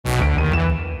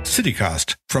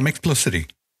CityCast from Explocity.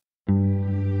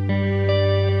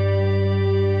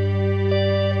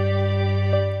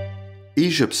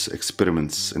 Egypt's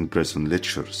experiments in prison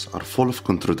lectures are full of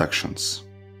contradictions.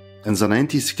 In the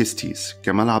 1960s,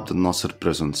 Gamal Abdel Nasser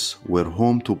prisons were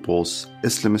home to both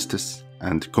Islamists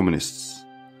and communists,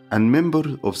 and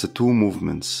members of the two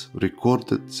movements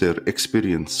recorded their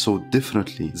experience so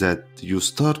differently that you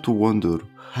start to wonder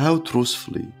how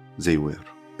truthfully they were.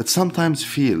 It sometimes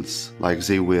feels like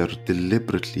they were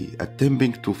deliberately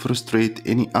attempting to frustrate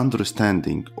any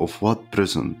understanding of what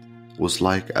prison was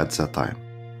like at that time.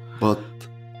 But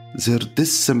their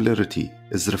dissimilarity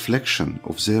is a reflection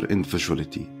of their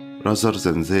individuality rather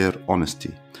than their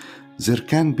honesty. There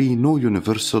can be no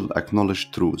universal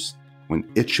acknowledged truth when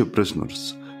each prisoner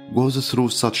goes through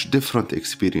such different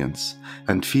experience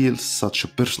and feels such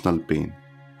a personal pain.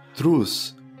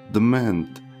 Truth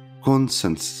demands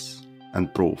consensus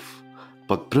and proof,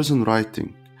 but prison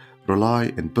writing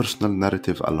rely on personal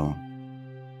narrative alone.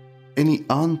 Any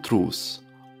untruth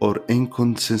or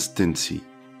inconsistency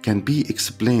can be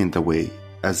explained away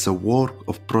as the work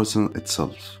of prison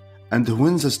itself. And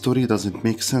when the story doesn't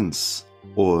make sense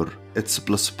or its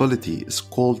plausibility is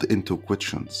called into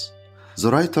questions, the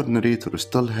writer-narrator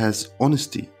still has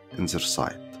honesty in their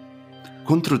side.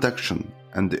 Contradiction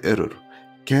and error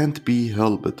can't be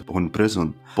helped when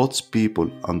prison puts people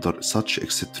under such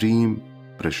extreme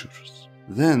pressures.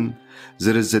 Then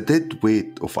there is the dead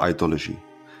weight of ideology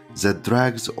that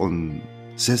drags on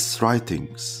these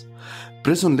writings.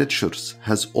 Prison lectures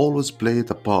has always played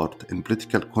a part in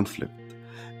political conflict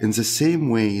in the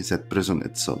same way that prison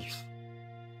itself.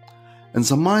 In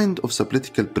the mind of the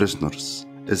political prisoners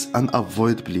is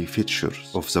unavoidably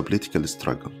features of the political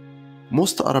struggle.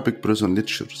 Most Arabic prison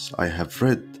lectures I have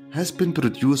read has been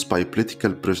produced by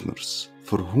political prisoners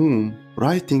for whom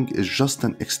writing is just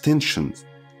an extension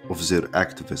of their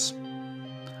activism.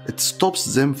 It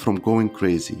stops them from going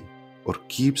crazy or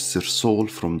keeps their soul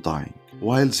from dying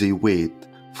while they wait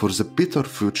for the better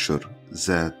future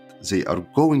that they are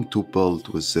going to build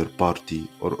with their party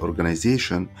or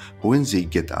organization when they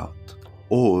get out.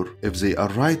 Or if they are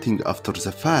writing after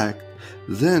the fact,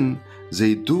 then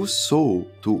they do so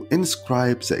to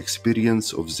inscribe the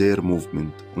experience of their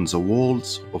movement on the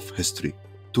walls of history,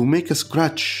 to make a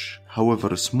scratch,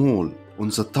 however small, on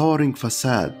the towering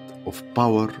facade of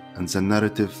power and the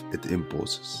narrative it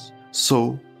imposes.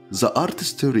 So, the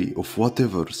artistry of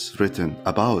whatever's written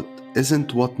about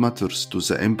isn't what matters to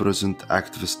the imprisoned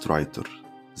activist writer.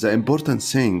 The important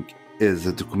thing is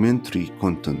the documentary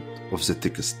content of the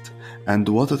text and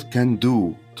what it can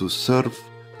do to serve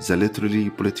the literally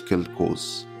political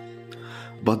cause.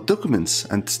 But documents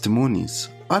and testimonies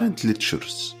aren't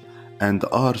lectures and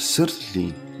are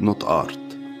certainly not art.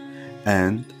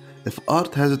 And if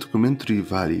art has a documentary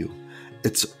value,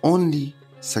 it's only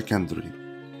secondary.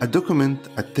 A document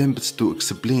attempts to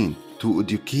explain, to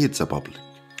educate the public.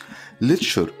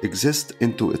 Literature exists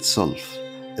into itself.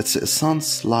 Its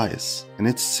essence lies in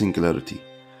its singularity,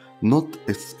 not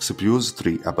its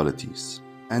expository abilities.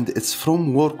 And it's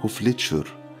from work of literature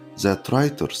that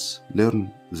writers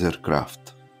learn their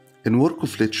craft. In work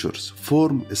of lectures,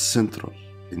 form is central,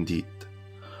 indeed.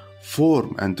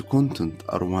 Form and content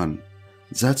are one.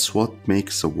 That's what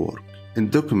makes a work. In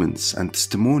documents and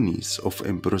testimonies of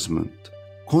imprisonment,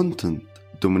 content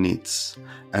dominates,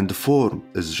 and form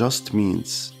is just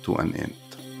means to an end.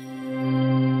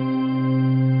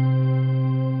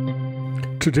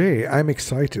 Today, I'm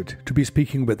excited to be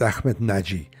speaking with Ahmed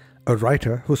Naji, a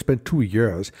writer who spent 2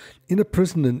 years in a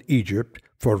prison in Egypt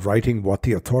for writing what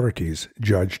the authorities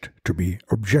judged to be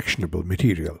objectionable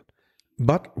material.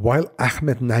 But while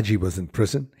Ahmed Naji was in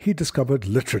prison, he discovered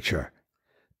literature.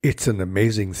 It's an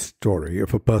amazing story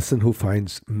of a person who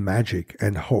finds magic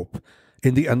and hope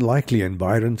in the unlikely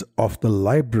environs of the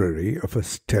library of a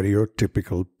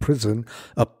stereotypical prison,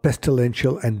 a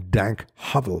pestilential and dank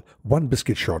hovel, one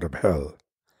biscuit short of hell.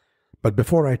 But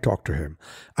before I talk to him,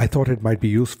 I thought it might be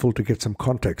useful to get some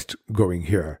context going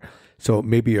here, so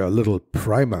maybe a little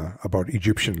primer about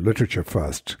Egyptian literature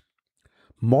first.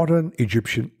 Modern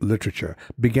Egyptian literature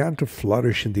began to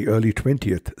flourish in the early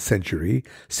 20th century,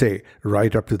 say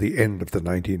right up to the end of the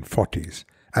 1940s,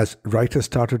 as writers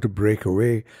started to break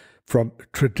away from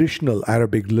traditional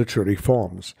Arabic literary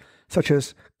forms, such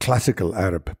as classical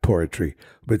Arab poetry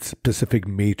with specific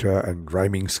meter and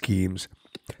rhyming schemes.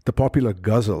 The popular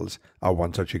ghazals are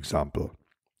one such example.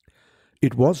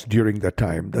 It was during that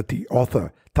time that the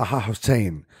author Taha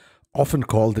Hussein, often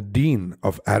called the dean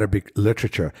of Arabic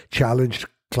literature, challenged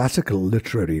classical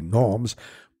literary norms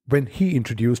when he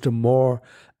introduced a more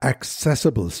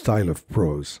accessible style of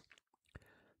prose.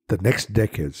 The next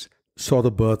decades saw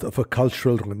the birth of a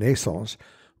cultural renaissance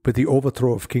with the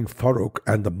overthrow of King Farouk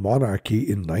and the monarchy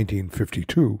in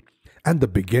 1952 and the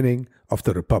beginning of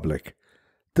the Republic.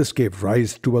 This gave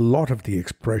rise to a lot of the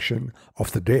expression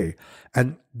of the day,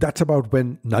 and that's about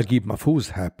when Naguib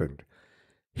Mahfouz happened.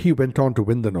 He went on to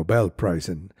win the Nobel Prize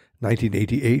in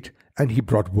 1988, and he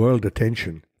brought world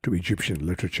attention to Egyptian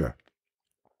literature.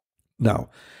 Now,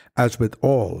 as with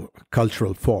all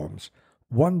cultural forms,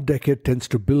 one decade tends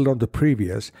to build on the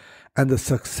previous, and the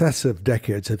successive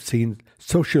decades have seen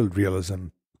social realism,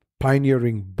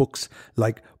 pioneering books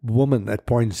like Woman at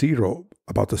Point Zero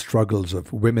about the struggles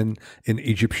of women in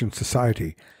Egyptian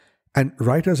society, and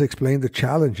writers explain the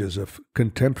challenges of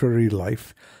contemporary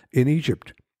life in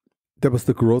Egypt. There was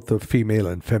the growth of female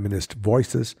and feminist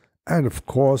voices, and of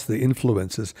course the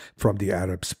influences from the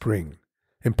Arab Spring.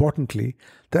 Importantly,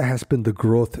 there has been the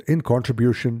growth in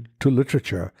contribution to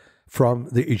literature from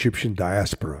the Egyptian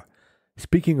diaspora.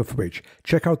 Speaking of which,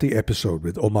 check out the episode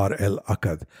with Omar El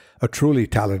Akkad, a truly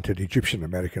talented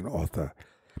Egyptian-American author.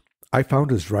 I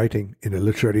found his writing in a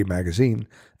literary magazine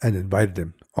and invited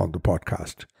him on the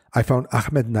podcast. I found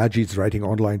Ahmed Naji's writing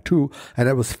online too, and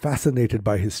I was fascinated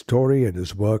by his story and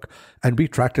his work, and we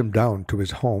tracked him down to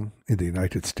his home in the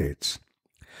United States.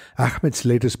 Ahmed's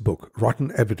latest book,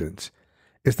 Rotten Evidence,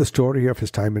 is the story of his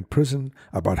time in prison,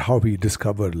 about how he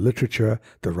discovered literature,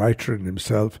 the writer in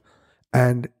himself,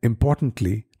 and,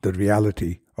 importantly, the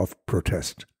reality of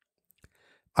protest.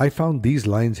 I found these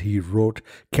lines he wrote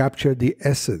captured the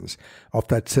essence of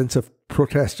that sense of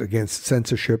protest against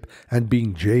censorship and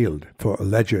being jailed for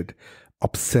alleged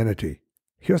obscenity.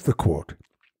 Here's the quote.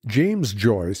 James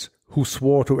Joyce, who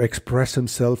swore to express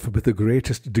himself with the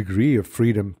greatest degree of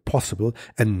freedom possible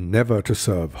and never to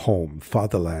serve home,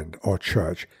 fatherland, or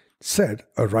church, said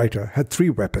a writer had 3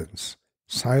 weapons: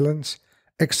 silence,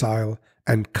 exile,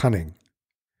 and cunning.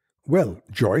 Well,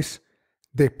 Joyce,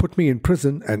 they put me in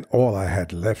prison and all I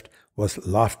had left was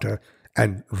laughter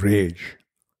and rage.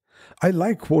 I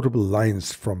like quotable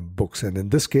lines from books, and in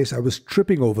this case I was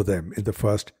tripping over them in the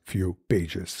first few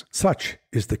pages. Such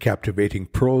is the captivating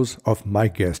prose of my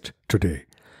guest today.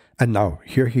 And now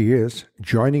here he is,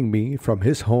 joining me from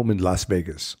his home in Las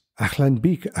Vegas. Ahlan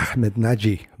Bik, Ahmed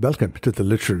Naji. Welcome to the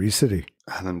Literary City.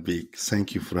 Ahlan Bik,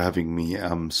 thank you for having me.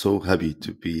 I'm so happy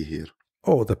to be here.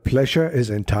 Oh, the pleasure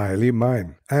is entirely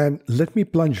mine. And let me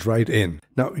plunge right in.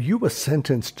 Now, you were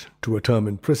sentenced to a term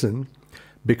in prison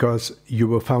because you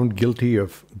were found guilty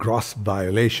of gross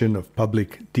violation of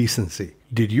public decency.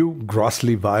 Did you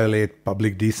grossly violate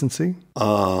public decency?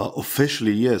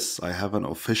 Officially, yes. I have an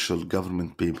official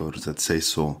government paper that says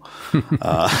so.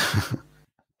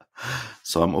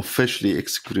 So I'm officially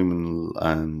ex-criminal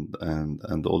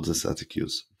and all this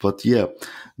accused. But yeah,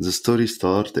 the story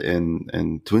started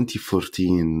in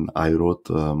 2014. I wrote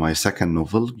my second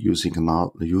novel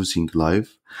using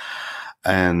Live.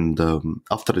 And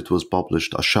after it was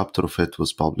published, a chapter of it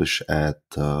was published at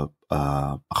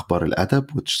Akhbar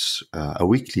al-Adab, which is a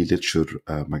weekly literature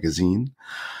magazine.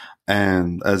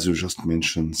 And as you just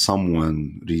mentioned,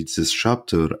 someone reads this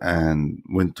chapter and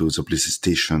went to the police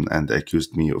station and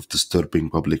accused me of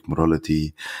disturbing public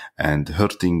morality and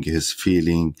hurting his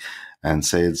feeling, and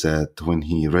said that when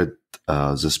he read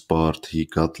this part, he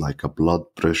got like a blood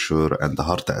pressure and a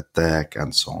heart attack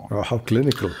and so on. Oh, how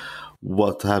clinical.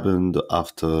 What happened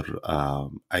after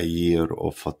a year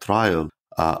of a trial?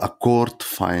 A court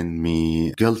find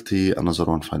me guilty, another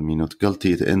one find me not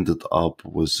guilty. It ended up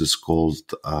with this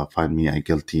called find me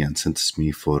guilty and sentenced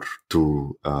me for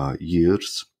 2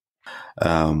 years.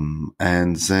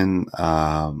 And then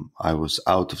I was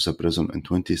out of the prison in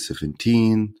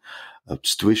 2017. The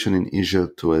situation in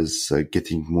Egypt was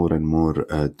getting more and more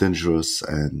dangerous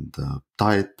and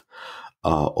tight.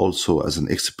 Also, as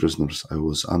an ex-prisoner, I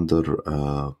was under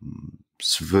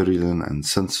surveillance and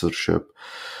censorship.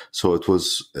 So it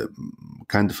was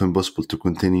kind of impossible to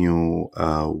continue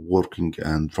working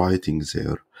and writing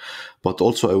there. But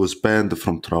also I was banned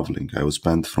from traveling. I was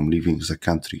banned from leaving the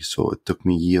country. So it took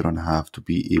me 1.5 years to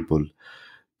be able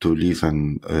to leave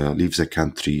the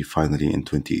country finally in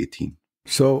 2018.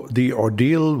 So the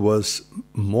ordeal was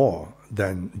more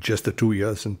than just the 2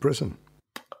 years in prison.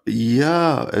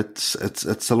 Yeah, it's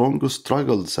a long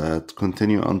struggle that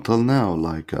continue until now.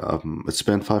 Like it's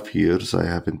been 5 years. I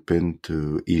haven't been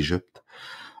to Egypt.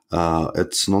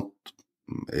 It's not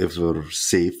ever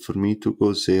safe for me to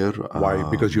go there. Why?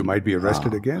 Because you might be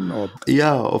arrested again, or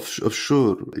yeah, of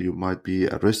sure, you might be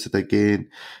arrested again.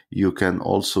 They can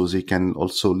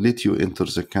also let you enter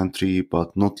the country,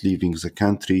 but not leaving the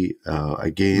country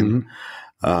again.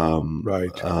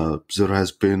 Right. There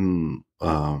has been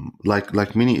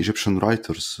like many Egyptian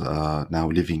writers now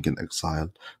living in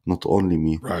exile, not only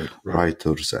me, Right.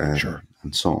 writers Sure.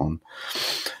 and so on.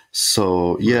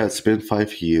 So yeah, it's been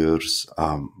 5 years.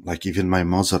 Like even my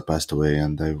mother passed away,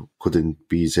 and I couldn't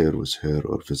be there with her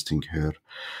or visiting her.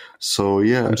 So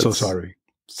yeah, I'm so sorry.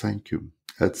 Thank you.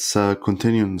 It's a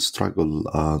continuing struggle,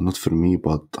 not for me,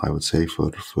 but I would say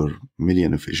for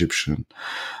millions of Egyptians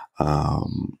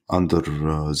under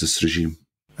this regime.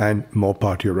 And more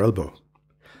power to your elbow.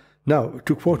 Now,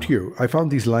 to quote you, I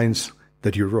found these lines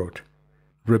that you wrote.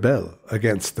 Rebel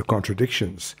against the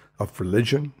contradictions of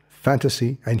religion,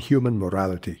 fantasy, and human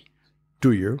morality.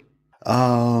 Do you?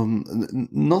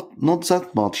 Not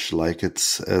that much. Like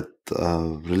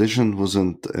religion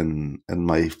wasn't in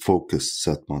my focus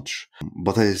that much.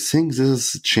 But I think this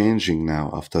is changing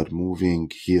now after moving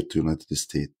here to United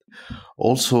States.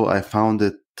 Also, I found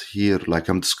it here, like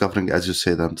I'm discovering, as you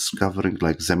said, I'm discovering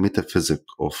like the metaphysic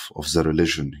of the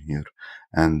religion here.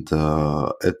 And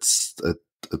it's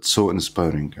so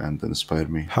inspiring and inspire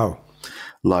me. How?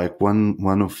 Like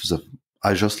one of the,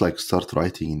 I just like start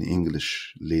writing in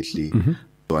English lately. Mm-hmm.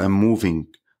 So I'm moving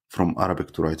from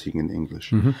Arabic to writing in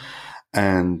English. Mm-hmm.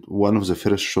 And one of the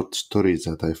first short stories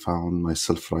that I found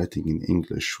myself writing in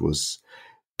English was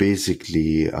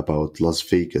basically about Las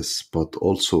Vegas, but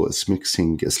also it's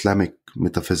mixing Islamic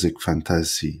metaphysic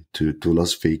fantasy to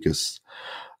Las Vegas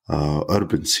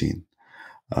urban scene.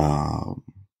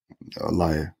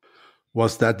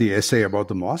 Was that the essay about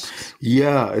the mosques?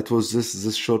 Yeah, it was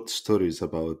this short stories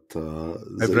about.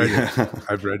 I've read it.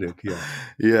 I've read it. Yeah.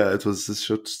 Yeah, it was this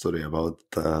short story about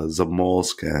the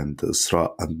mosque and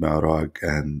Isra and Mi'raj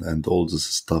and all this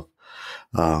stuff.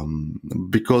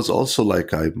 Because also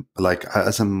as I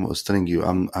was telling you,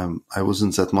 I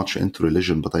wasn't that much into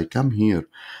religion, but I come here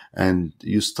and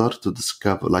you start to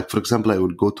discover, like, for example, I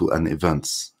will go to an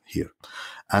event here.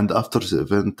 And after the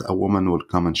event, a woman will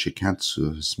come and shake hands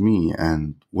with me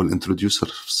and will introduce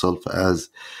herself as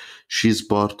she's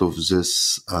part of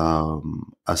this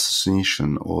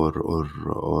association or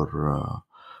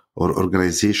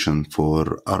organization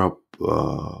for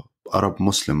Arab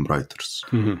Muslim writers.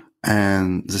 Mm-hmm.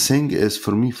 And the thing is,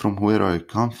 for me, from where I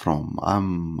come from,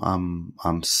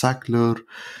 I'm secular.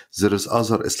 There is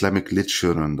other Islamic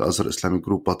literature and other Islamic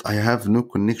group, but I have no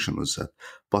connection with that.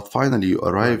 But finally, you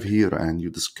arrive here and you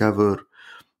discover,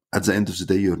 at the end of the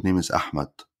day, your name is Ahmed.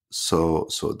 So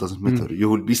it doesn't matter. You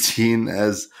will be seen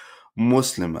as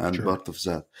Muslim and part of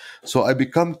that. So I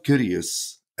become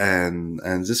curious, and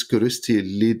this curiosity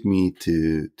led me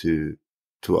to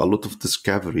a lot of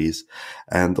discoveries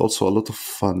and also a lot of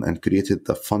fun, and created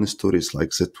the fun stories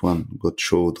like that one,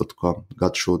 godshow.com.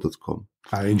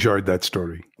 I enjoyed that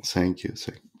story. Thank you.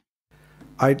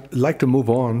 I'd like to move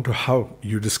on to how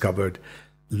you discovered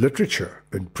literature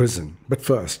in prison. But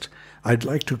first, I'd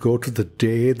like to go to the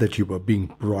day that you were being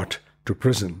brought to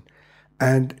prison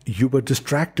and you were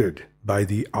distracted by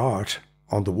the art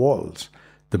on the walls,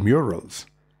 the murals.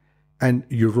 And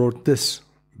you wrote this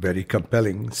very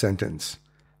compelling sentence.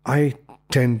 I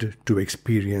tend to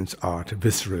experience art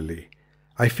viscerally.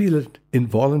 I feel it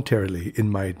involuntarily in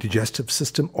my digestive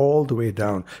system all the way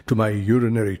down to my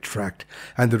urinary tract,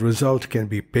 and the result can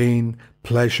be pain,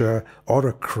 pleasure, or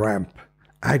a cramp,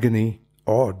 agony,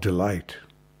 or delight.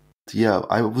 Yeah,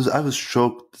 I was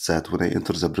shocked that when I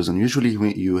entered the prison, usually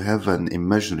when you have an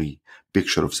imaginary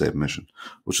picture of the immersion,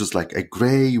 which is like a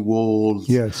gray wall,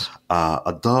 yes,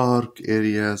 a dark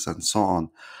areas, and so on.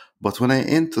 But when I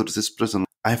entered this prison,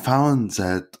 I found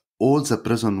that all the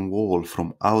prison wall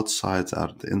from outside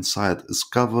and inside is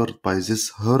covered by this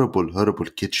horrible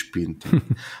kitsch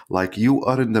painting. Like you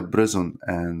are in the prison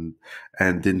and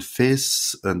in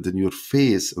your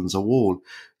face on the wall,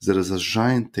 there is a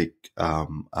gigantic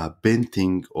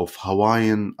painting of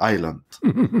Hawaiian island.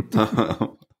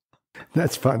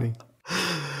 That's funny.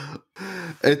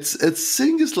 It's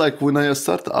things like when I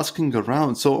start asking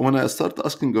around. So when I start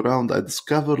asking around, I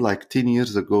discovered like 10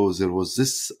 years ago, there was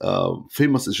this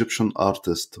famous Egyptian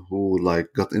artist who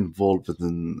like got involved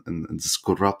in this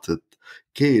corrupted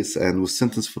case and was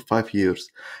sentenced for 5 years.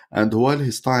 And while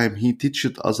his time, he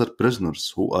teached other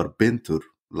prisoners who are painter,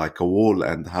 like a wall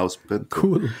and house painter.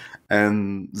 Cool.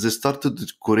 And they started to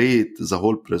decorate the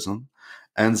whole prison.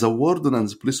 And the warden and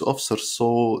the police officer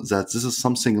saw that this is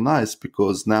something nice,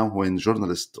 because now when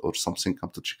journalists or something come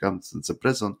to check out the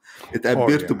prison, it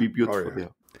appeared to be beautiful. Yeah.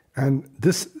 And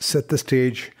this set the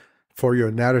stage for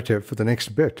your narrative for the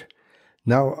next bit.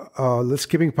 Now, let's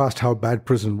skip past how bad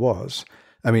prison was.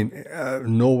 I mean,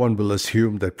 no one will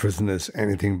assume that prison is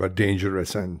anything but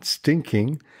dangerous and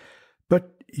stinking,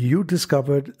 but you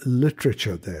discovered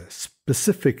literature there,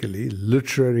 specifically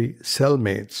literary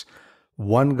cellmates.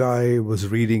 One guy was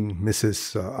reading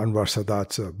Mrs. Anwar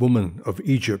Sadat's Woman of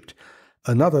Egypt.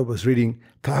 Another was reading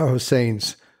Taha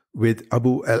Hussein's with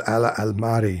Abu al-Ala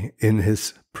al-Mari in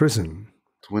his prison.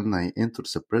 When I entered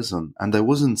the prison, and I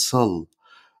was in cell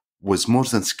with more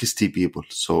than 60 people.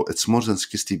 So it's more than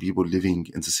 60 people living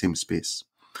in the same space.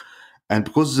 And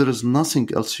because there is nothing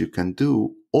else you can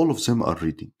do, all of them are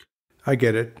reading. I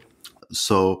get it.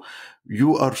 So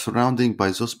you are surrounded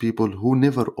by those people who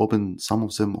some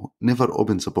of them never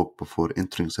opened the book before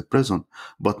entering the prison,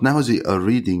 but now they are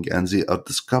reading and they are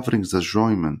discovering the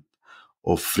enjoyment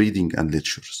of reading and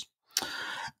lectures.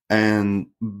 And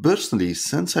personally,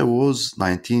 since I was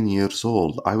 19 years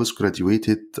old, I was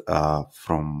graduated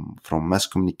from mass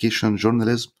communication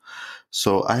journalism.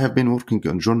 So I have been working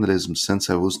on journalism since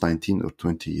I was 19 or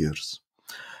 20 years.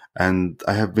 And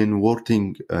I have been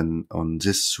working on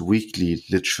this weekly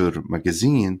lecture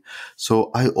magazine.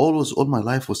 So all my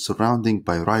life was surrounded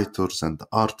by writers and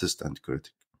artists and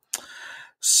critics.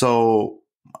 So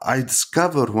I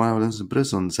discovered when I was in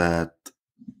prison that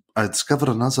I discovered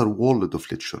another world of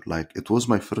literature. Like, it was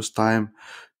my first time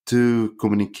to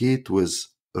communicate with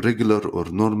regular or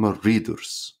normal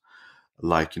readers.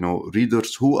 Like,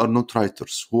 readers who are not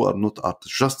writers, who are not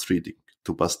artists, just reading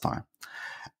to pass time.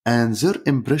 And their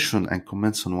impression and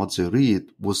comments on what they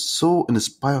read was so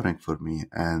inspiring for me,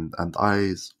 and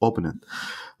eyes opened.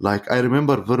 Like, I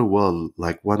remember very well,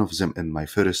 like, one of them in my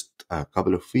first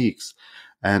couple of weeks,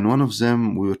 and one of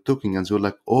them, we were talking and they were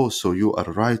like, oh, so you are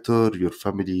a writer, your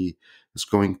family is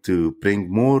going to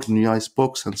bring more nice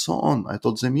books and so on. I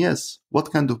told them, yes.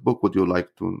 What kind of book would you like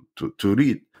to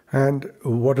read? And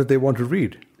what did they want to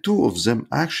read? Two of them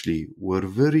actually were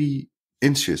very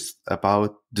anxious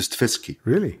about Dostoevsky.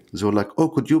 Really? They were like, oh,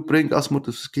 could you bring us more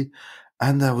Dostoevsky?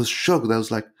 And I was shocked. I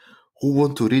was like, who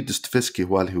want to read Dostoevsky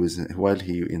while he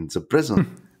in the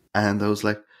prison? And I was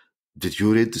like, did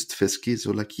you read Dostoevsky? They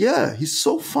were like, yeah, he's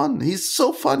so fun. He's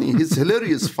so funny. He's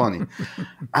hilarious funny.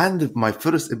 And my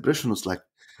first impression was like,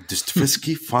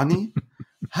 Dostoevsky funny?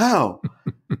 How?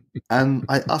 And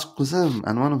I asked them,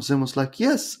 and one of them was like,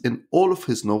 yes, in all of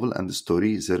his novel and the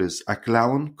stories, there is a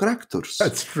clown characters.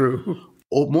 That's true.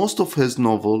 Most of his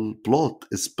novel plot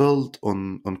is built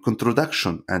on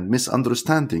contradiction and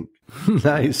misunderstanding.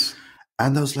 Nice.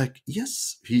 And I was like,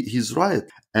 yes, he's right.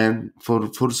 And for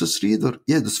this reader,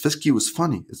 yeah, Dostoevsky was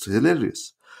funny. It's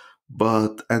hilarious.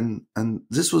 But, and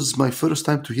this was my first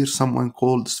time to hear someone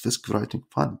call Dostoevsky writing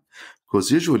funny. Because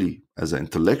usually, as an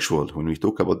intellectual, when we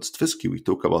talk about Dostoevsky, we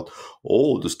talk about,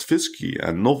 Dostoevsky,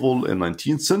 a novel in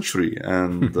 19th century,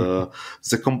 and the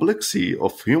complexity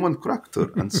of human character,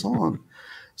 and so on.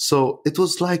 So it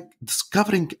was like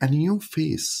discovering a new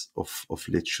phase of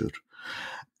literature.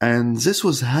 And this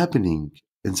was happening.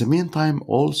 In the meantime,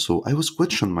 also, I was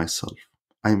questioning myself.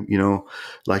 I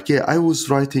was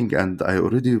writing, and I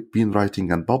already been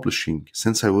writing and publishing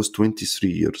since I was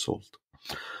 23 years old.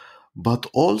 But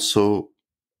also,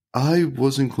 I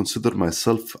wasn't consider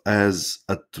myself as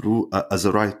a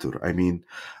writer. I mean,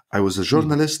 I was a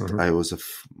journalist. Mm-hmm. I was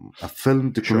a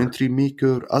film documentary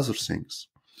maker, other things.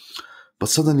 But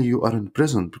suddenly you are in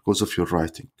prison because of your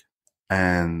writing.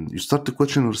 And you start to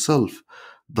question yourself,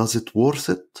 does it worth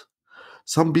it?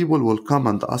 Some people will come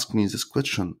and ask me this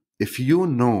question. If you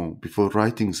know before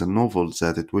writing the novel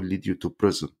that it will lead you to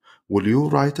prison, will you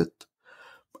write it?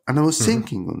 And I was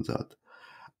thinking on that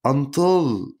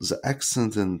until the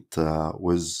accident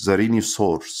with the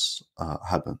rhinoceros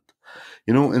happened.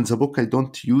 In the book, I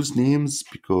don't use names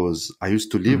because I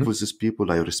used to live with these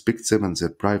people. I respect them and their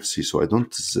privacy, so I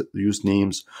don't use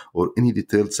names or any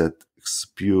details that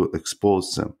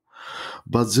expose them.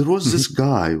 But there was this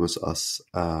guy with us,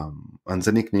 and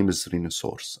the nickname is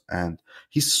Rhinoceros, and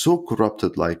he's so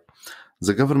corrupted. Like,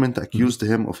 the government accused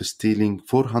him of stealing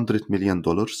 $400 million.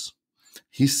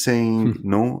 He's saying,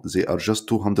 no, they are just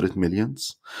 200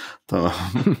 millions.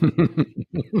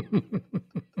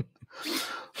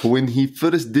 When he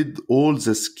first did all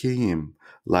the scheme,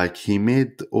 like, he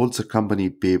made all the company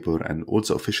paper and all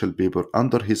the official paper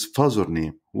under his father's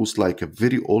name, who's like a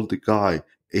very old guy,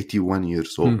 81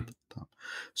 years old.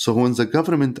 So when the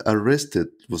government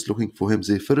was looking for him,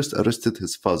 they first arrested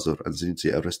his father and then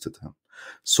they arrested him.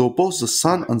 So both the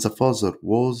son and the father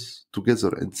was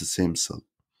together in the same cell.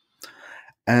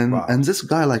 And this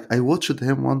guy, like, I watched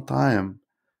him one time,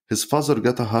 his father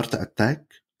got a heart attack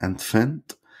and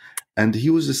faint, and he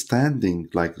was standing,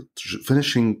 like,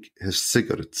 finishing his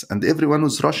cigarettes, and everyone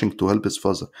was rushing to help his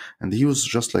father, and he was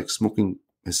just like smoking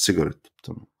his cigarette.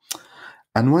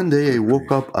 And one day I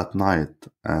woke up at night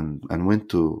and went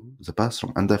to the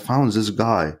bathroom, and I found this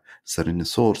guy,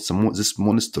 this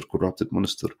monster, corrupted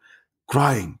monster,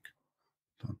 crying.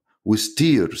 with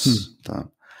tears.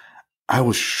 I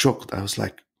was shocked. I was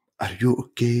like, "Are you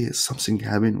okay? Is something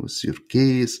happened with your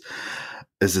case?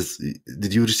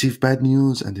 Did you receive bad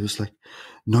news?" And he was like,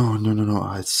 "No, no, no,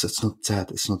 no. It's not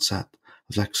that. It's not that." I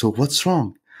was like, "So what's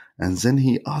wrong?" And then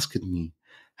he asked me,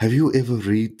 "Have you ever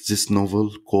read this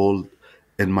novel called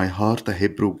In My Heart, a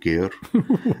Hebrew Girl?"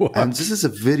 And this is a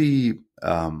very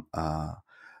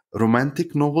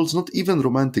romantic novels, not even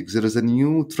romantic. There is a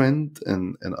new trend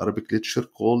in Arabic literature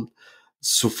called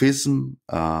Sufism,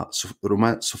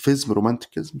 Sufism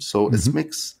romanticism. So it's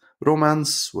mixed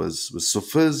romance with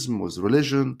Sufism, with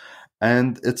religion,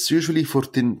 and it's usually for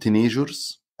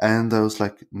teenagers. And I was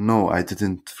like, "No, I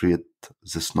didn't read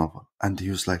this novel." And he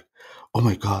was like, "Oh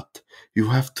my God, you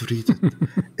have to read it.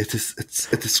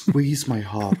 It squeezed my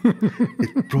heart.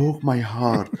 It broke my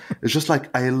heart." It's just like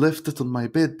I left it on my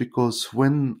bed because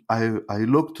when I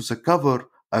looked to the cover,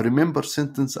 I remember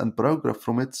sentence and paragraph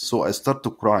from it. So I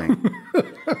started crying.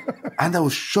 And I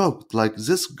was shocked. Like,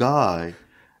 this guy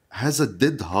has a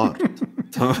dead heart.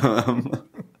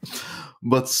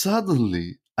 But suddenly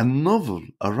a novel,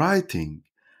 a writing,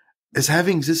 is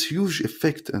having this huge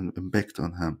effect and impact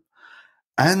on him.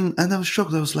 And I was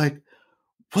shocked. I was like,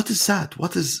 what is that?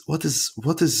 What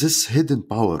is this hidden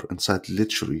power inside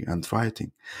literature and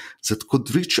writing that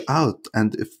could reach out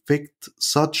and affect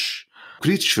such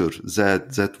creature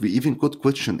that we even could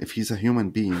question if he's a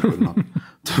human being or not?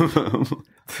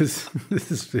 This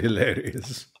is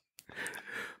hilarious.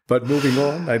 But moving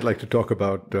on, I'd like to talk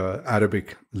about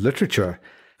Arabic literature,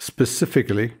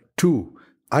 specifically two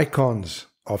icons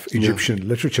of Egyptian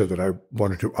literature that I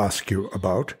wanted to ask you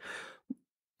about.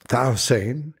 Taha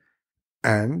Hussein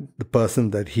and the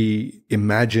person that he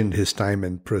imagined his time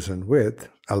in prison with,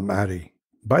 Al-Mari.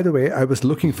 By the way, I was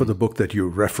looking for the book that you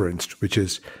referenced, which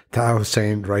is Taha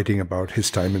Hussein writing about his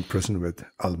time in prison with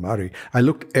Al-Mari. I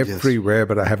looked everywhere,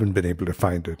 but I haven't been able to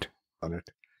find it on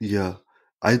it. Yeah.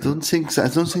 I don't think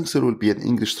there will be an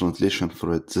English translation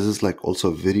for it. This is like also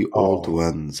a very old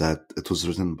one that it was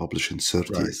written and published in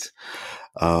 30s.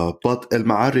 Right. But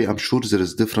Al-Ma'arri, I'm sure there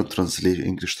is different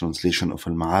English translation of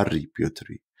Al-Ma'arri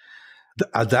poetry.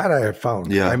 That I have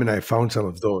found. Yeah. I mean, I found some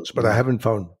of those, but I haven't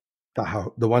found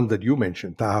the one that you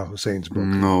mentioned, Taha Hussein's book.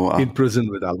 No, In Prison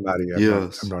with Al-Mari.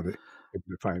 I'm not able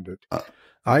to find it.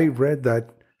 I read that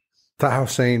Taha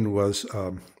Hussein was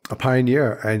a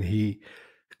pioneer, and he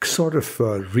sort of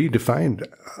redefined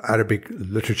Arabic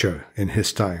literature in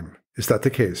his time. Is that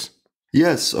the case?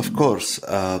 Yes, of course.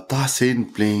 Taha Hussein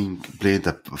played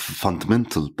a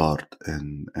fundamental part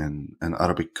in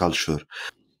Arabic culture.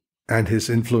 And his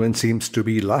influence seems to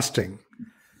be lasting.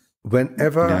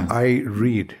 Whenever I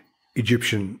read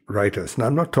Egyptian writers, and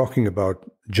I'm not talking about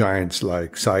giants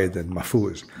like Said and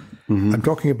Mahfouz, I'm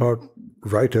talking about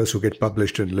writers who get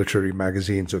published in literary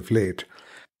magazines of late,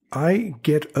 I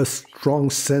get a strong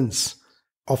sense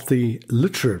of the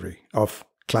literary, of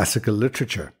classical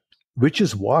literature, which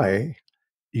is why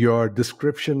your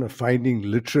description of finding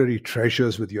literary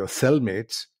treasures with your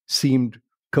cellmates seemed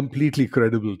completely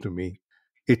credible to me.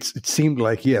 It seemed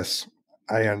like, yes,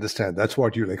 I understand. That's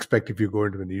what you'll expect if you go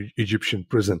into an Egyptian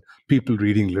prison, people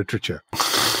reading literature.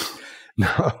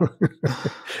 Now,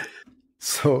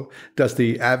 so does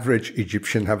the average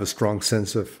Egyptian have a strong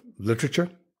sense of literature?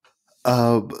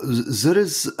 There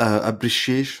is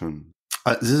appreciation.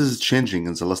 This is changing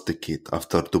in the last decade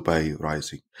after Dubai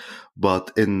rising.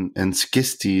 But in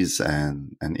 60s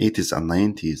and 80s and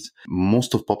 90s,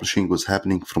 most of publishing was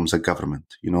happening from the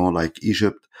government. You know, like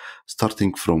Egypt,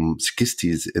 starting from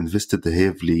 60s, invested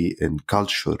heavily in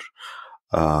culture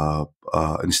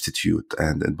institute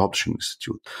and in publishing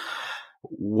institute.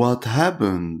 What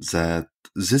happened that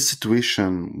this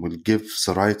situation will give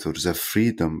the writer the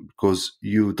freedom because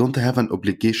you don't have an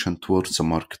obligation towards the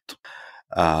market.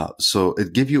 So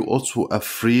it gives you also a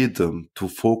freedom to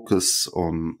focus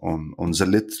on the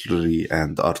literary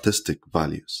and artistic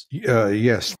values.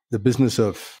 Yes, the business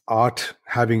of art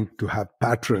having to have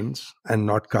patrons and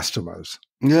not customers.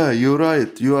 Yeah, you're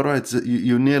right. You are right.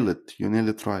 You nail it. You nail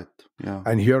it right. Yeah.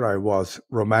 And here I was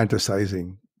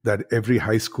romanticizing that every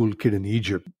high school kid in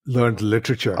Egypt learned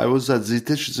literature. I was that they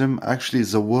teach them actually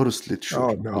the worst literature.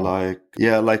 Oh, no.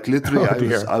 Like literally,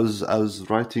 I was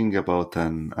writing about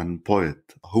an poet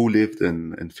who lived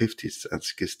in 50s and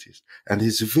 60s, and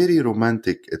he's very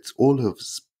romantic. It's all of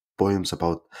his poems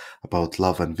about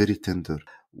love and very tender.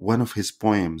 One of his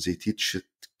poems they teach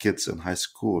kids in high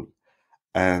school.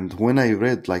 And when I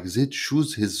read, like, they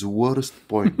choose his worst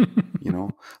poem, you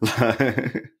know,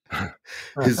 like,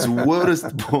 his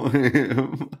worst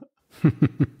poem.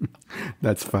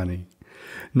 That's funny.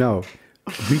 Now,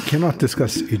 we cannot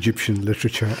discuss Egyptian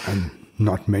literature and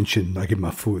not mention Nagib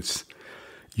Mahfouz.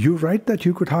 You write that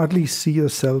you could hardly see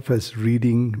yourself as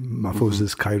reading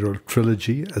Mahfouz's Cairo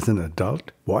trilogy as an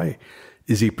adult. Why?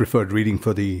 Is he preferred reading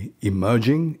for the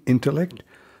emerging intellect?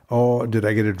 Or did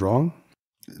I get it wrong?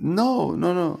 No.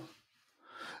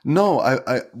 No,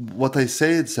 what I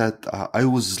say is that I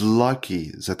was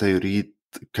lucky that I read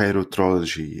Cairo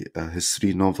trilogy, his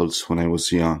 3 novels when I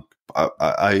was young.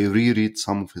 I reread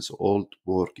some of his old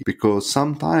work because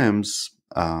sometimes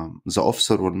the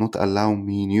officer will not allow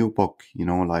me new book,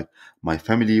 like my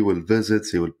family will visit,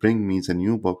 they will bring me the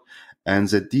new book, and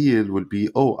the deal will be,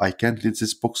 I can't let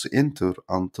this book enter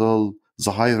until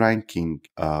the high-ranking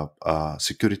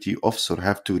security officer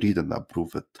have to read and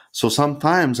approve it. So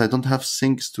sometimes I don't have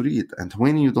things to read, and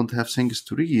when you don't have things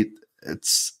to read,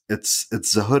 it's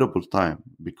a horrible time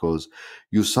because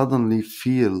you suddenly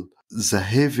feel the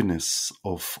heaviness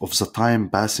of the time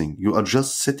passing. You are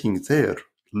just sitting there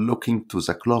looking to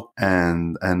the clock,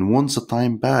 and once the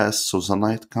time passes, so the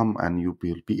night come and you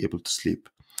will be able to sleep.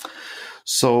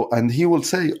 So, and he will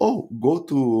say, go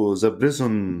to the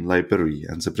prison library,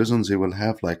 and the prisons, they will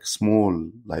have like small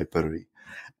library.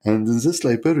 And in this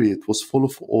library, it was full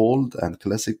of old and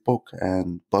classic book,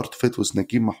 and part of it was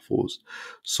Nagib Mahfouz.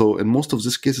 So in most of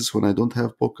these cases, when I don't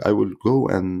have book, I will go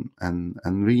and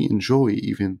re-enjoy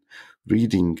even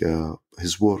reading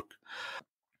his work.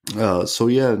 So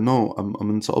yeah, no, I'm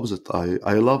in the opposite.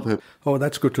 I love him. Oh,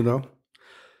 that's good to know.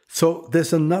 So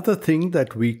there's another thing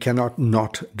that we cannot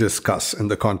not discuss in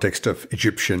the context of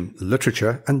Egyptian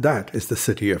literature, and that is the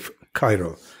city of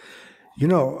Cairo.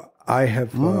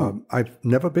 I've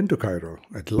never been to Cairo.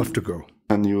 I'd love to go.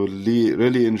 And you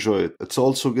really enjoy it. It's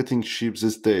also getting cheap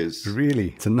these days.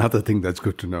 Really? It's another thing that's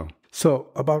good to know. So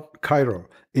about Cairo,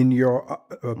 in your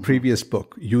previous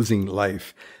book, Using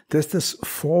Life, there's this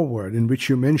foreword in which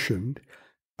you mentioned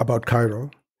about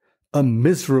Cairo: a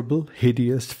miserable,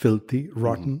 hideous, filthy,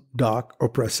 rotten, dark,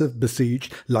 oppressive,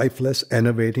 besieged, lifeless,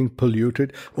 enervating,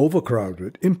 polluted,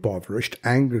 overcrowded, impoverished,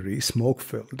 angry,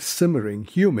 smoke-filled, simmering,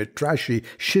 humid, trashy,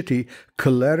 shitty,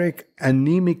 choleric,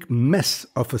 anemic mess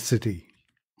of a city.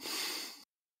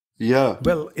 Yeah.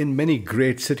 Well, in many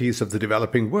great cities of the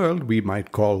developing world, we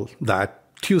might call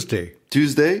that Tuesday.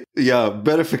 Tuesday? Yeah,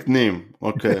 perfect name.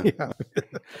 Okay. Yeah.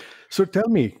 So tell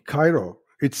me, Cairo,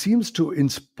 it seems to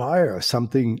inspire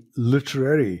something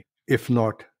literary, if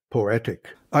not poetic.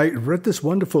 I read this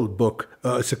wonderful book.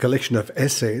 It's a collection of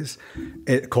essays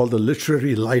called The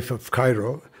Literary Life of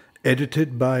Cairo,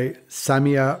 edited by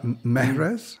Samia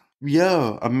Mehrez.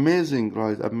 Yeah, amazing,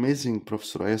 right? Amazing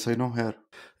professor. Yes, I know her.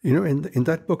 In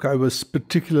that book, I was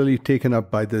particularly taken up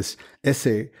by this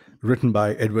essay written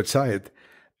by Edward Said,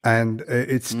 and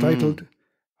it's titled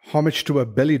Homage to a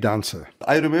Belly Dancer.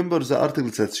 I remember the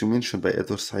articles that you mentioned by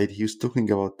Edward Said. He was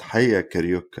talking about Haya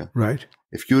karaoke. Right.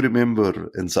 If you remember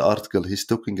in the article, he's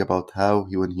talking about how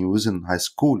when he was in high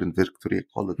school in Victoria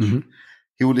College,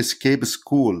 he will escape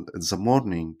school in the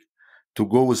morning to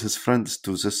go with his friends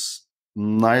to this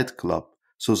nightclub.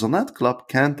 So the nightclub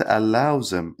can't allow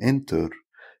them enter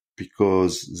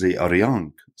because they are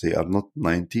young. They are not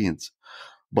 19s.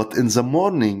 But in the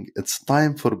morning, it's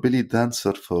time for belly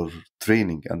dancer for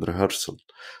training and rehearsal.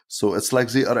 So it's like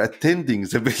they are attending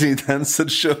the belly dancer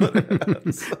show.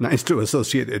 Nice to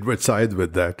associate Edward Said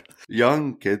with that.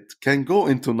 Young kid can go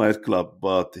into nightclub,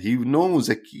 but he knows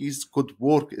the keys could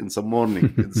work in the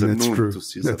morning, in the noon true. to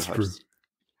see That's the true. house.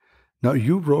 Now,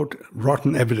 you wrote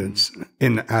Rotten Evidence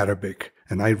in Arabic,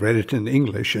 and I read it in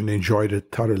English and enjoyed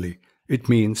it thoroughly. It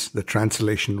means the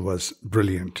translation was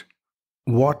brilliant.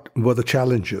 What were the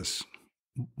challenges?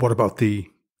 What about the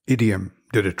idiom?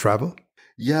 Did it travel?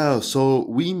 Yeah, so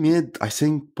we made, I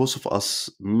think both of us,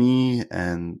 me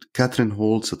and Catherine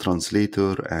Holtz, the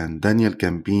translator, and Daniel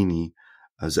Gambini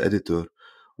as the editor,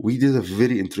 we did a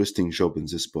very interesting job in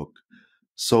this book.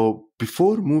 So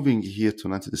before moving here to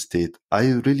United States, I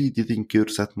really didn't care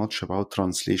that much about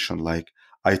translation. Like,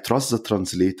 I trust the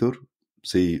translator.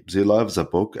 They love the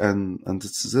book and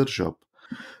it's their job.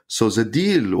 So the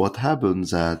deal, what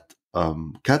happens that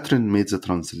Catherine made the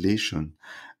translation,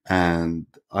 and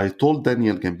I told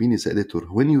Daniel Gambini, the editor,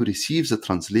 when you receive the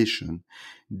translation,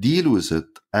 deal with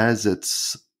it as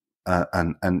it's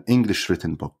an English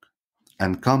written book,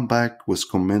 and come back with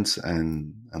comments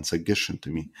and suggestion to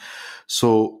me.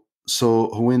 So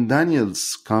when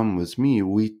Daniel's come with me,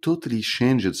 we totally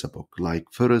changed the book. Like,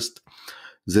 first,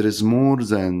 there is more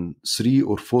than 3,000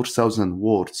 or 4,000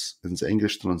 words in the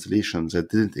English translation that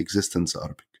didn't exist in the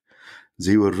Arabic.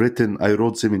 They were written, I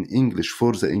wrote them in English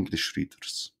for the English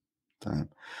readers.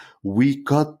 We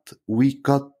cut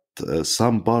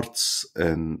some parts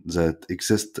that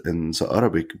exist in the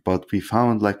Arabic, but we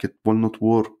found like it will not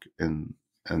work in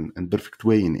perfect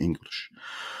way in English.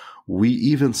 We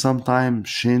even sometimes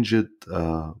changed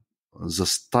the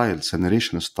style, the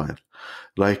narration style.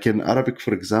 Like in Arabic,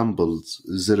 for example,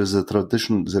 there is a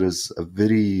tradition, there is a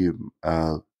very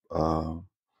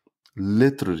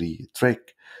literary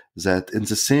trick that in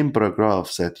the same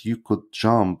paragraph that you could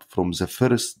jump from the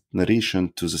first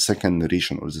narration to the second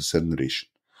narration or the third narration.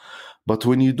 But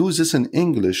when you do this in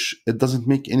English, it doesn't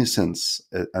make any sense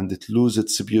and it loses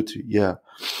its beauty. Yeah.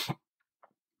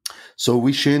 So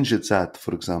we changed that,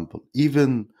 for example.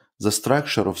 Even the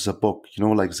structure of the book,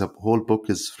 like the whole book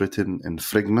is written in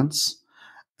fragments,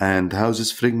 and how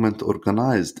this fragment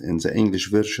organized in the English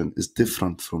version is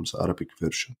different from the Arabic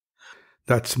version.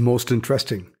 That's most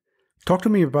interesting. Talk to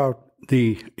me about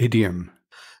the idiom.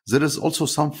 There is also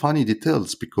some funny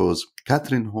details because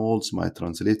Catherine Halls, my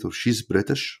translator, she's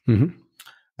British,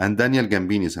 and Daniel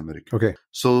Gambini is American. Okay.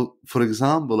 So, for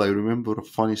example, I remember a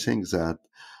funny thing that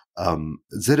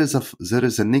there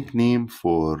is a nickname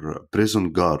for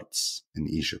prison guards in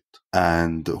Egypt,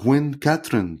 and when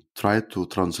Catherine tried to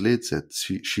translate it,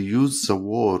 she used the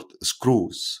word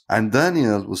screws, and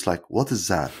Daniel was like, "What is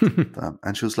that?"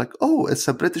 And she was like, "Oh, it's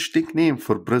a British nickname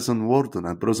for prison warden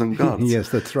and prison guards." Yes,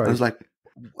 that's right. I was like,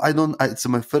 it's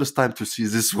my first time to see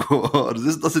this word.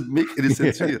 This doesn't make any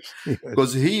sense here.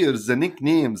 Because here, the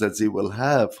nicknames that they will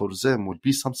have for them will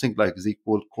be something like they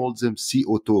will call them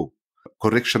CO2,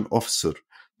 correction officer.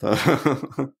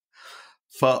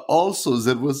 Also,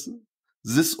 there was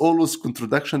this always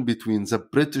contradiction between the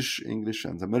British English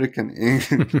and the American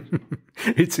English.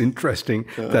 It's interesting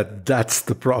that that's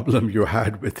the problem you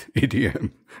had with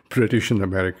idiom, British and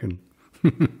American.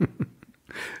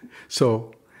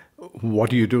 So, what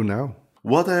do you do now?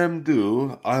 What I'm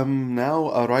now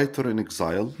a writer in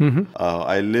exile.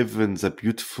 I live in the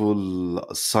beautiful,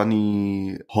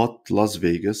 sunny, hot Las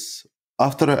Vegas.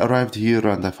 After I arrived here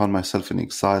and I found myself an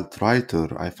exiled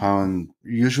writer, I found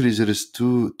usually there is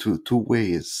two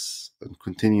ways to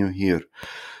continue here.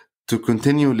 To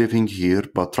continue living here,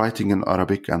 but writing in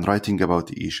Arabic and writing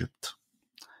about Egypt.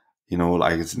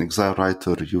 Like as an exile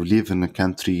writer, you live in a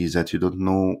country that you don't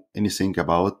know anything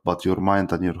about, but your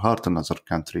mind and your heart in another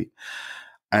country.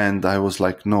 And I was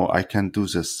like, no, I can't do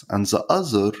this. And the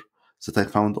other that I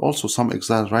found also some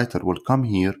exile writer will come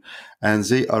here and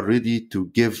they are ready to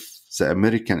give the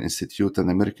American Institute and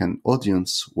American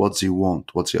audience what they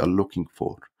want, what they are looking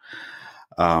for.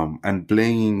 And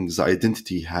playing the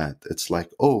identity hat. It's like,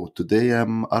 oh, today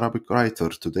I'm Arabic writer,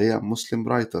 today I'm Muslim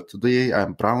writer, today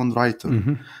I'm brown writer,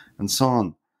 and so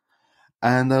on.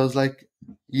 And I was like,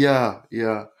 yeah.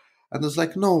 And I was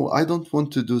like, no, I don't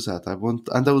want to do that.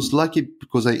 And I was lucky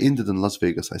because I ended in Las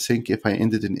Vegas. I think if I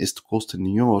ended in East Coast in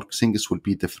New York, things would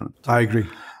be different. I agree.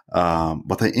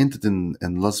 But I ended in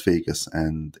Las Vegas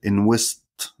and in West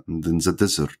and in the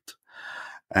desert.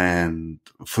 And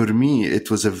for me, it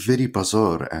was a very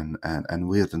bizarre and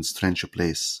weird and strange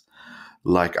place.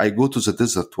 Like I go to the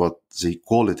desert, what they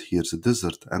call it here, the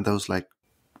desert. And I was like,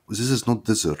 this is not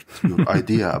desert. Your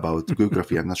idea about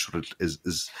geography and natural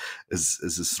is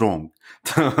wrong.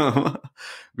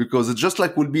 Because it just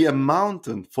like will be a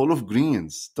mountain full of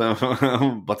greens,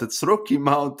 but it's rocky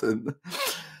mountain.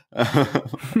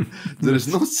 There is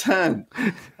no sand.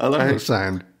 No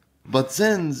sand. But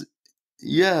then,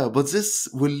 but this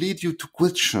will lead you to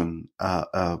question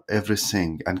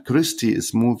everything. And Christy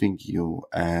is moving you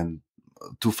and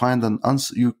to find an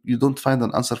answer. You don't find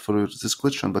an answer for this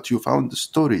question, but you found the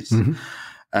stories.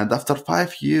 And after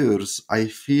 5 years, I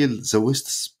feel the West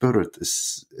spirit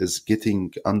is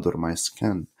getting under my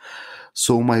skin.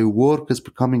 So my work is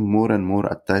becoming more and more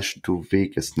attached to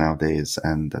Vegas nowadays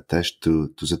and attached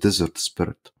to the desert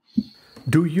spirit.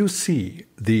 Do you see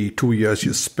the 2 years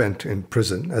you spent in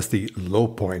prison as the low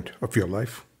point of your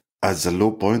life? As the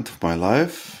low point of my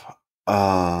life?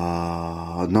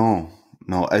 No.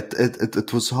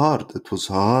 It was hard. It was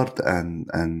hard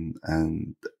and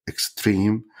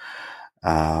extreme,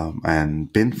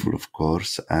 and painful, of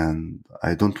course. And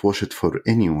I don't wish it for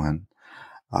anyone,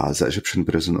 the Egyptian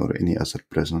prison or any other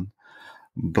prison.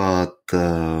 But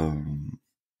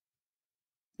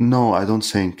no, I don't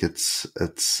think it's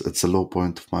a low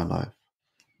point of my life.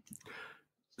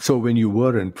 So when you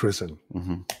were in prison,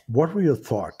 what were your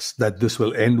thoughts that this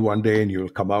will end one day and you'll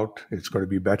come out, it's going to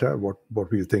be better? What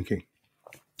were you thinking?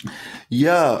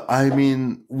 Yeah, I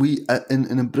mean, we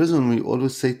in prison, we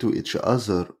always say to each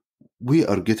other, we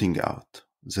are getting out.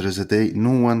 There is a day,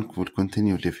 no one will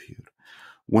continue to live here.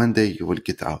 One day you will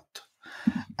get out.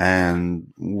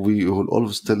 And we will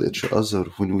always tell each other,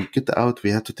 when we get out, we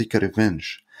have to take a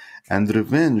revenge. And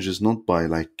revenge is not by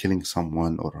like killing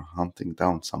someone or hunting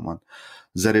down someone.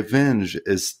 The revenge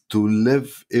is to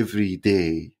live every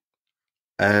day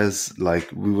as like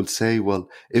we will say, well,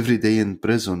 every day in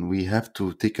prison, we have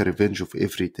to take a revenge of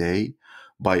every day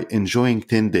by enjoying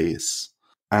 10 days.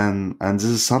 And this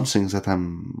is something that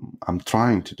I'm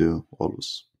trying to do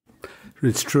always.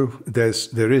 It's true.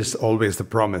 There is always the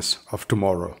promise of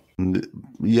tomorrow.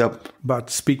 Yep.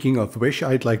 But speaking of which,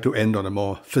 I'd like to end on a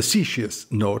more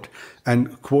facetious note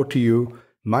and quote to you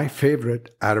my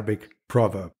favorite Arabic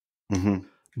proverb.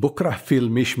 Bukra fil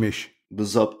mishmish.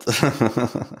 بالضبط.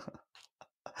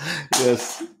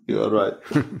 Yes, you are right.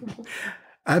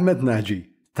 Ahmed Naji,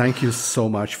 thank you so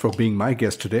much for being my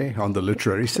guest today on The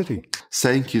Literary City.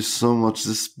 Thank you so much.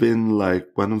 This has been like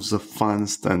one of the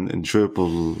funnest and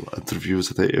enjoyable interviews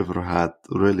that I ever had.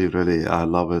 Really, really, I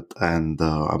love it. And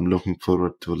I'm looking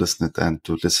forward to listen it and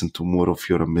to listen to more of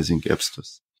your amazing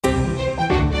episodes.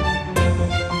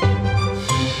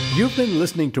 You've been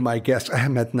listening to my guest,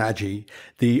 Ahmed Naji,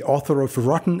 the author of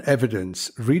Rotten Evidence,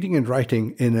 Reading and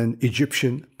Writing in an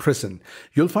Egyptian Prison.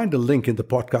 You'll find a link in the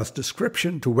podcast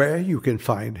description to where you can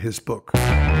find his book.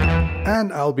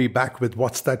 And I'll be back with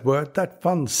What's That Word? That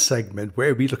fun segment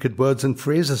where we look at words and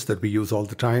phrases that we use all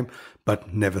the time,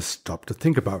 but never stop to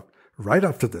think about, right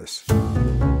after this.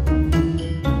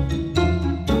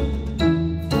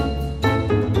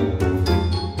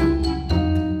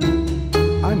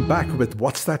 Back with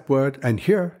What's That Word? And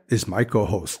here is my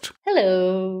co-host.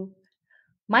 Hello.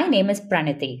 My name is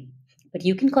Praniti, but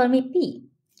you can call me P.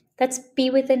 That's P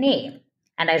with an A.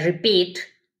 And I repeat,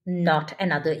 not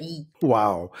another E.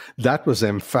 Wow, that was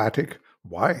emphatic.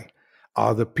 Why?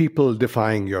 Are the people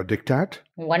defying your diktat?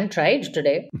 One tried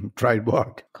today. Tried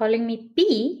what? Calling me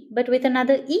P, but with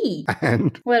another E.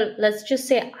 And? Well, let's just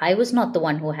say I was not the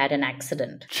one who had an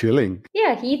accident. Chilling.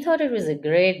 Yeah, he thought it was a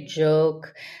great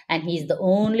joke, and he's the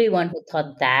only one who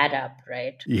thought that up,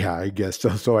 right? Yeah, I guess so.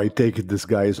 So I take it this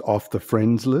guy is off the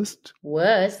friends list?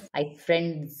 Worse, I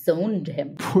friend-zoned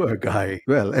him. Poor guy.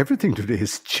 Well, everything today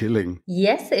is chilling.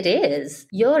 Yes, it is.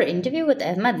 Your interview with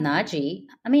Ahmed Naji,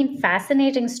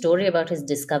 fascinating story about his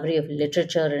discovery of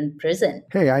literature in prison.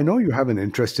 Hey, I know you have an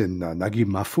interest in Naguib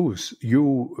Mahfouz.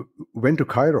 You went to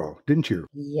Cairo, didn't you?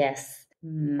 Yes,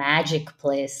 magic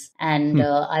place. And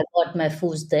I bought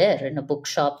Mahfouz there in a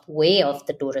bookshop way off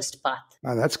the tourist path.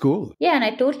 Ah, that's cool. Yeah, and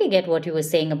I totally get what you were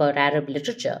saying about Arab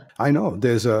literature. I know.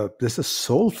 There's a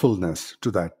soulfulness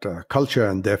to that culture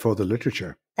and therefore the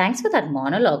literature. Thanks for that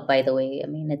monologue, by the way.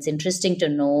 It's interesting to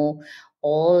know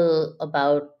all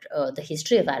about the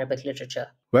history of Arabic literature.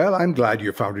 Well, I'm glad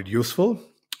you found it useful.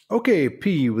 Okay,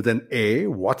 P with an A,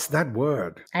 what's that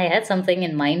word? I had something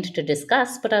in mind to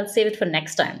discuss, but I'll save it for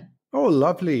next time. Oh,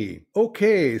 lovely.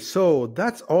 Okay, so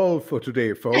that's all for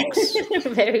today, folks.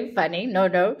 Very funny.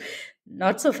 No,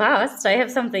 not so fast. I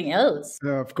have something else.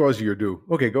 Of course you do.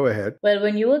 Okay, go ahead. Well,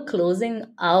 when you were closing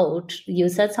out, you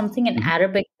said something in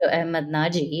Arabic to Ahmed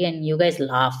Naji, and you guys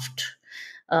laughed.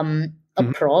 A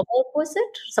proverb, was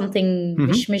it? Something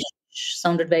mishmish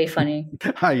sounded very funny.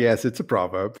 Yes, it's a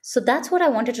proverb. So that's what I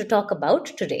wanted to talk about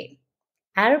today.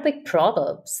 Arabic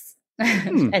proverbs.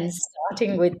 And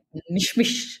starting with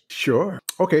mishmish. Sure.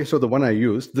 Okay, so the one I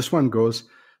used, this one goes,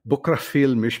 Bukra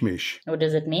fil mishmish. What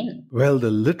does it mean? Well, the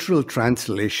literal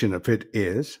translation of it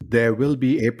is, there will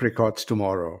be apricots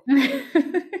tomorrow.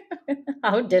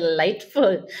 How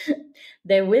delightful.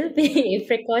 There will be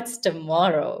apricots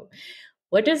tomorrow.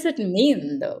 What does it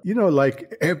mean, though? You know,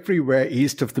 like everywhere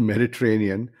east of the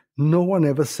Mediterranean, no one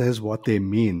ever says what they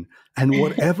mean. And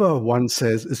whatever one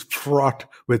says is fraught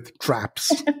with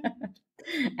traps.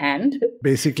 And?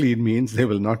 Basically, it means there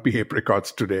will not be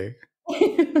apricots today.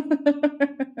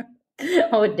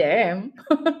 Oh, damn.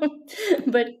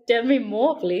 But tell me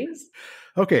more, please.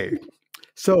 Okay.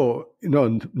 So,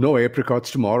 no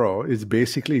apricots tomorrow is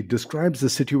basically describes the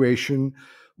situation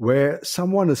where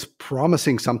someone is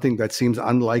promising something that seems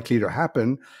unlikely to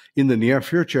happen in the near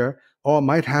future or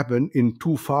might happen in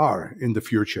too far in the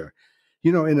future,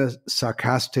 in a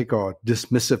sarcastic or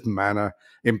dismissive manner,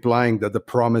 implying that the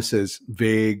promise is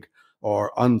vague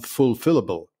or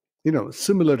unfulfillable,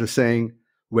 similar to saying,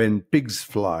 when pigs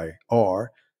fly,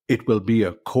 or it will be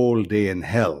a cold day in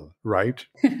hell, right?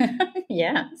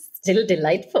 Yeah, still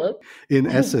delightful. In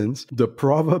essence, the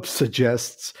proverb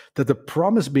suggests that the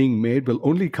promise being made will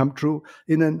only come true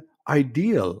in an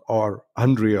ideal or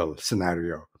unreal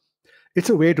scenario. It's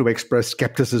a way to express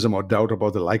skepticism or doubt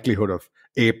about the likelihood of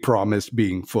a promise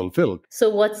being fulfilled. So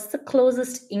what's the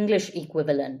closest English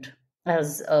equivalent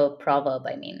as a proverb,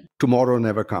 Tomorrow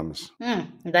never comes.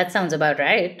 That sounds about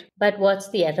right. But what's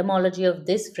the etymology of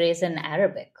this phrase in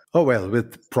Arabic? Oh, well,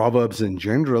 with proverbs in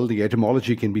general, the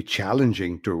etymology can be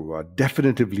challenging to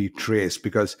definitively trace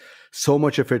because so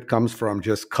much of it comes from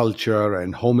just culture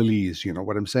and homilies. You know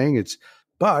what I'm saying?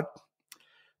 But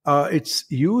its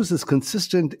use is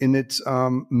consistent in its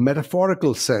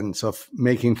metaphorical sense of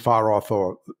making far off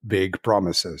or vague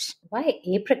promises. Why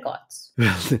apricots?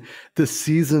 The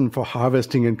season for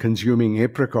harvesting and consuming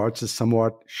apricots is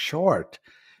somewhat short,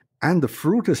 and the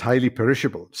fruit is highly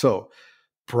perishable. So,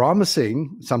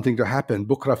 promising something to happen,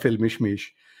 bukra fil mishmish,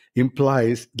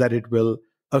 implies that it will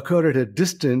occur at a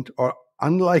distant or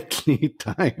unlikely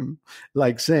time,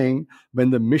 like saying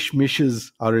when the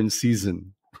mishmishes are in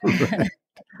season. Right?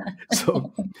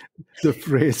 So the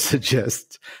phrase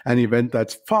suggests an event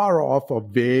that's far off or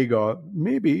vague or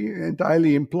maybe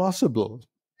entirely implausible.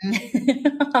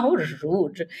 How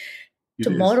rude. It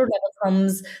Tomorrow is. never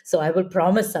comes, so I will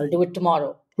promise I'll do it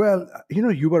tomorrow. Well,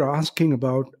 you were asking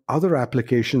about other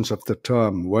applications of the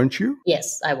term, weren't you?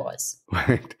 Yes, I was.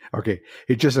 Right. Okay.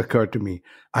 It just occurred to me.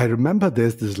 I remember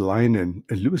there's this line in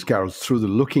Lewis Carroll's Through the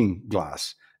Looking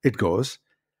Glass. It goes,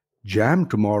 jam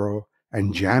tomorrow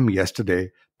and jam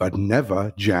yesterday, but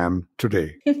never jam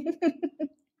today.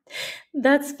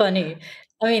 That's funny.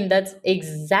 I mean, that's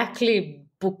exactly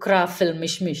bukra fil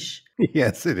mishmish.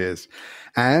 Yes, it is.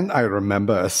 And I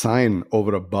remember a sign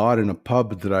over a bar in a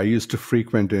pub that I used to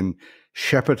frequent in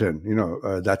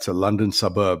Shepperton. That's a London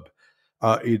suburb.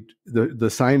 The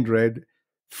sign read,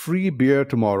 "Free beer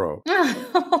tomorrow."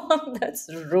 That's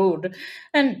rude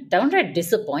and downright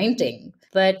disappointing.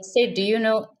 But say, do you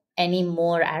know any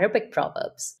more Arabic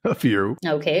proverbs? A few.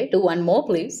 Okay, do one more,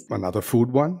 please. Another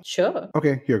food one? Sure.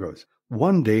 Okay, here goes.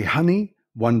 One day honey,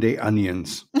 one day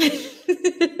onions.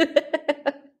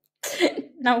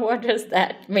 Now, what does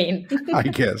that mean? I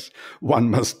guess one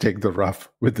must take the rough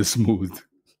with the smooth.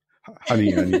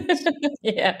 Honey onions.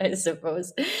 Yeah, I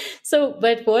suppose. So,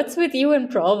 but what's with you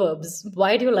and proverbs?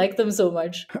 Why do you like them so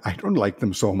much? I don't like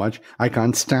them so much. I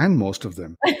can't stand most of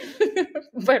them.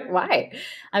 But why?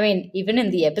 I mean, even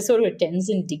in the episode with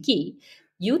Tenzin Dicky,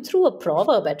 you threw a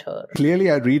proverb at her.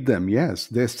 Clearly, I read them, yes.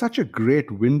 They're such a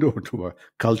great window to a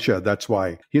culture. That's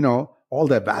why, all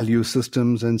their value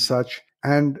systems and such.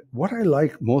 And what I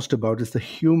like most about is the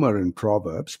humor in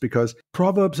Proverbs, because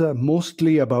Proverbs are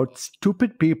mostly about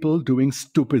stupid people doing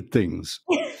stupid things.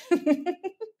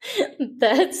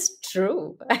 That's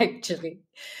true, actually.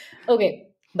 Okay,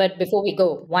 but before we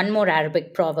go, one more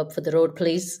Arabic proverb for the road,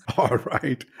 please. All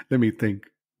right, let me think.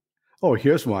 Oh,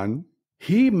 here's one.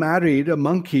 He married a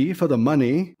monkey for the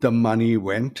money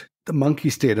went. The monkey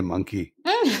stayed a monkey.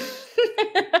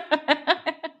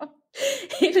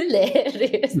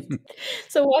 Hilarious.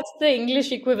 So what's the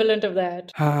English equivalent of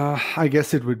that? I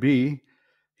guess it would be,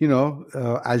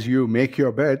 as you make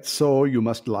your bed, so you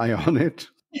must lie on it.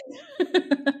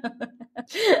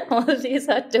 All these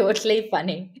are totally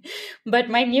funny. But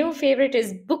my new favorite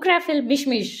is bukra fil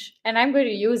mishmish, and I'm going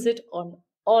to use it on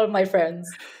all my friends.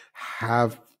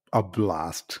 Have a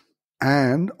blast.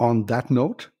 And on that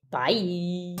note,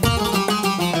 bye.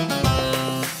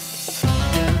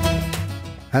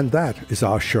 And that is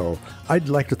our show. I'd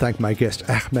like to thank my guest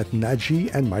Ahmed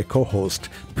Naji and my co-host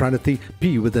Pranati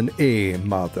P with an A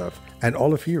Madhav, and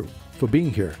all of you for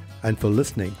being here and for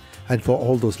listening and for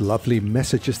all those lovely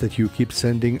messages that you keep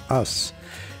sending us.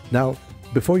 Now,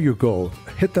 before you go,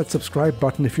 hit that subscribe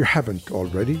button if you haven't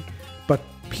already, but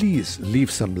please leave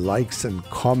some likes and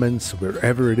comments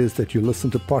wherever it is that you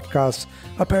listen to podcasts.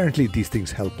 Apparently, these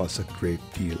things help us a great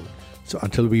deal. So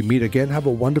until we meet again, have a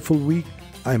wonderful week.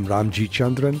 I'm Ramji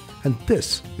Chandran, and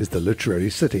this is The Literary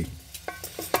City.